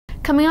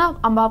Coming up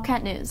on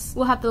Bobcat News,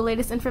 we'll have the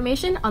latest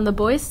information on the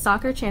boys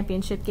soccer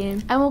championship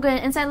game. And we'll get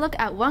an inside look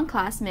at one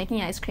class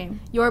making ice cream.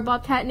 Your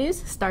Bobcat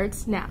News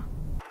starts now.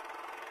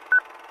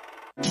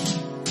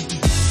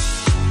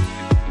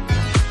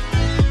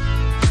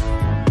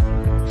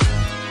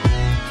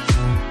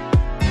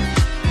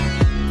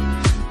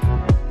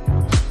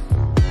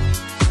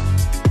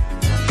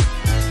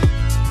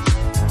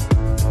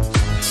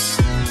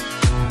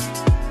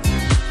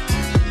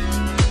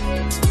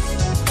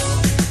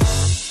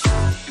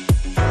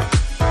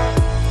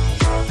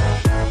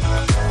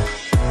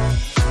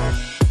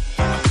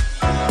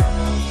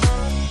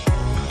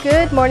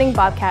 Good morning,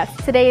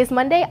 Bobcats. Today is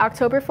Monday,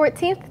 October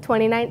 14th,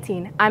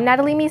 2019. I'm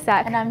Natalie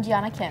Misak. And I'm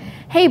Gianna Kim.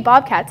 Hey,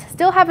 Bobcats,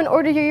 still haven't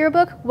ordered your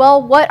yearbook?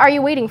 Well, what are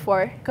you waiting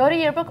for? Go to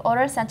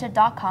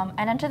yearbookordercenter.com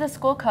and enter the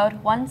school code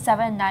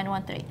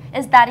 17913.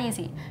 It's that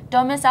easy.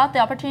 Don't miss out the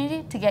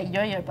opportunity to get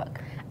your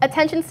yearbook.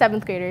 Attention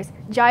 7th graders,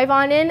 jive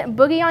on in,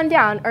 boogie on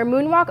down, or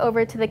moonwalk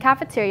over to the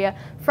cafeteria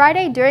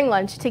Friday during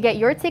lunch to get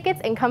your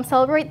tickets and come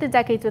celebrate the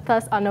decades with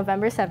us on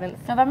November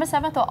 7th. November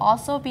 7th will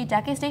also be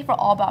Decades Day for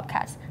all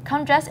Bobcats.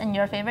 Come dress in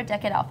your favorite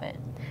decade outfit.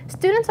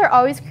 Students are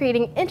always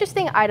creating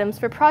interesting items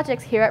for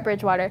projects here at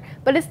Bridgewater,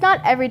 but it's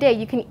not every day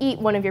you can eat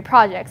one of your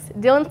projects.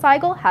 Dylan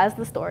Seigel has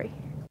the story.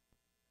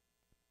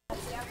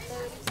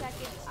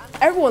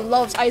 Everyone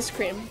loves ice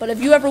cream, but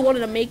have you ever wanted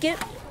to make it?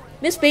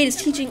 Miss Bate is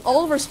teaching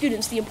all of our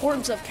students the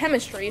importance of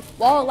chemistry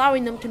while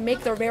allowing them to make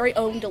their very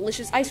own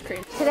delicious ice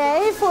cream.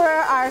 Today for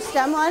our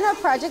STEM 1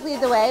 of Project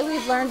Lead the Way,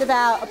 we've learned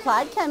about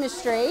applied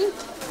chemistry,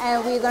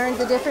 and we learned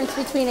the difference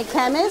between a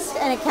chemist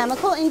and a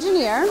chemical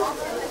engineer.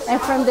 And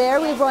from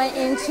there we went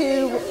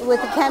into with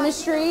the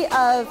chemistry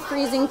of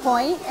freezing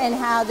point and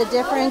how the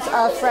difference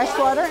of fresh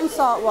water and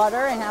salt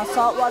water and how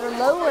salt water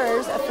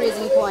lowers a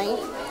freezing point.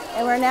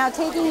 And we're now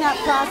taking that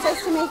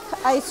process to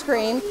make ice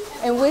cream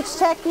and which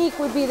technique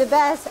would be the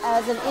best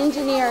as an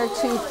engineer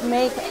to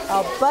make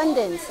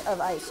abundance of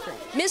ice cream.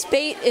 Miss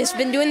Bate has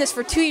been doing this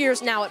for 2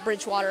 years now at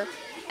Bridgewater,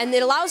 and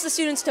it allows the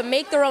students to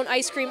make their own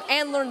ice cream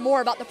and learn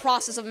more about the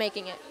process of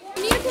making it.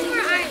 We need to put more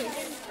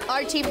ice.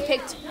 Our team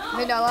picked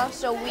vanilla,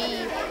 so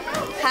we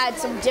had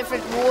some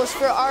different rules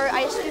for our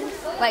ice cream.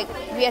 Like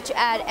we had to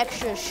add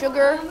extra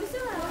sugar,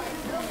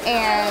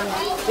 and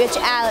we had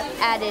to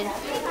add in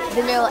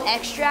vanilla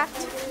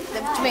extract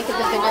to make it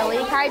the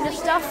vanilla kind of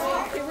stuff.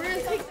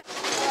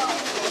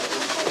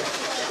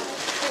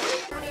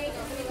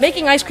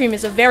 Making ice cream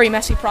is a very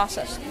messy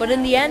process, but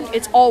in the end,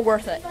 it's all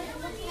worth it.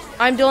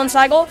 I'm Dylan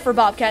Seigel for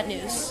Bobcat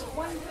News.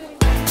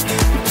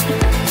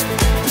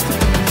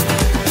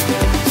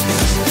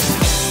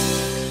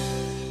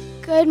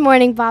 Good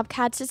morning,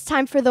 Bobcats. It's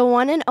time for the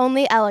one and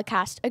only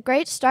EllaCast. A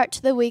great start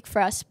to the week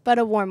for us, but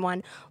a warm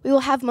one. We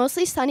will have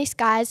mostly sunny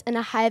skies and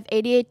a high of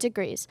 88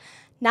 degrees.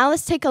 Now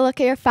let's take a look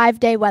at your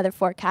 5-day weather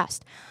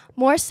forecast.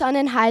 More sun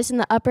and highs in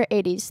the upper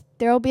 80s.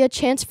 There will be a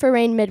chance for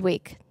rain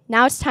midweek.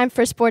 Now it's time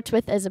for sports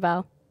with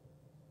Isabel.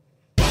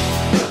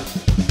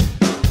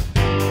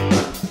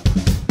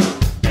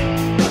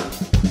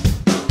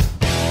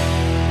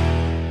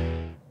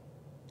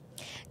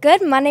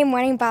 Good Monday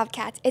morning,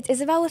 Bobcats. It's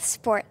Isabel with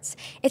sports.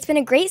 It's been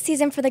a great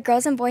season for the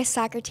girls and boys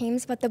soccer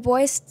teams, but the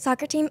boys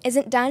soccer team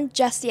isn't done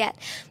just yet.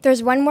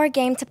 There's one more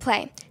game to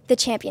play, the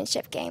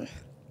championship game.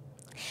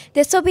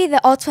 This will be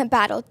the ultimate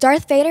battle,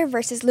 Darth Vader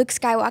versus Luke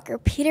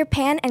Skywalker, Peter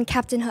Pan, and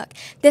Captain Hook.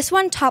 This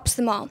one tops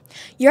them all.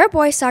 Your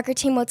boys soccer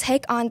team will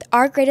take on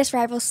our greatest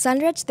rival,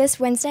 Sunridge, this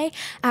Wednesday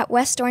at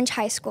West Orange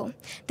High School.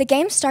 The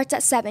game starts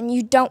at 7.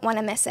 You don't want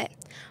to miss it.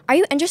 Are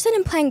you interested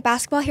in playing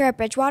basketball here at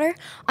Bridgewater?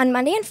 On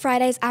Monday and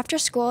Fridays after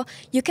school,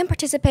 you can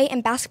participate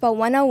in Basketball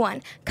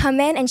 101. Come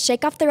in and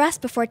shake off the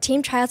rest before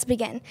team tryouts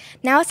begin.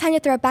 Now it's time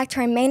to throw it back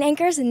to our main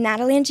anchors,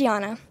 Natalie and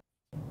Gianna.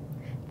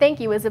 Thank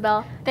you,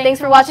 Isabel. Thanks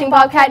for watching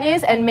Bobcat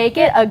News, and make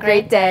it a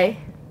great day.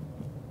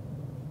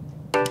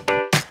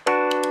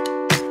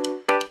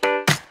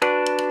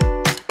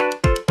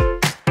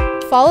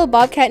 Follow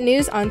Bobcat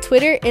News on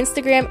Twitter,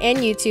 Instagram, and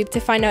YouTube to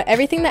find out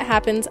everything that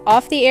happens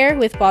off the air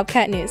with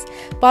Bobcat News.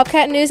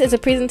 Bobcat News is a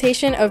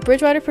presentation of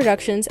Bridgewater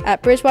Productions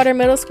at Bridgewater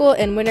Middle School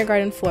in Winter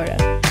Garden,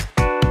 Florida.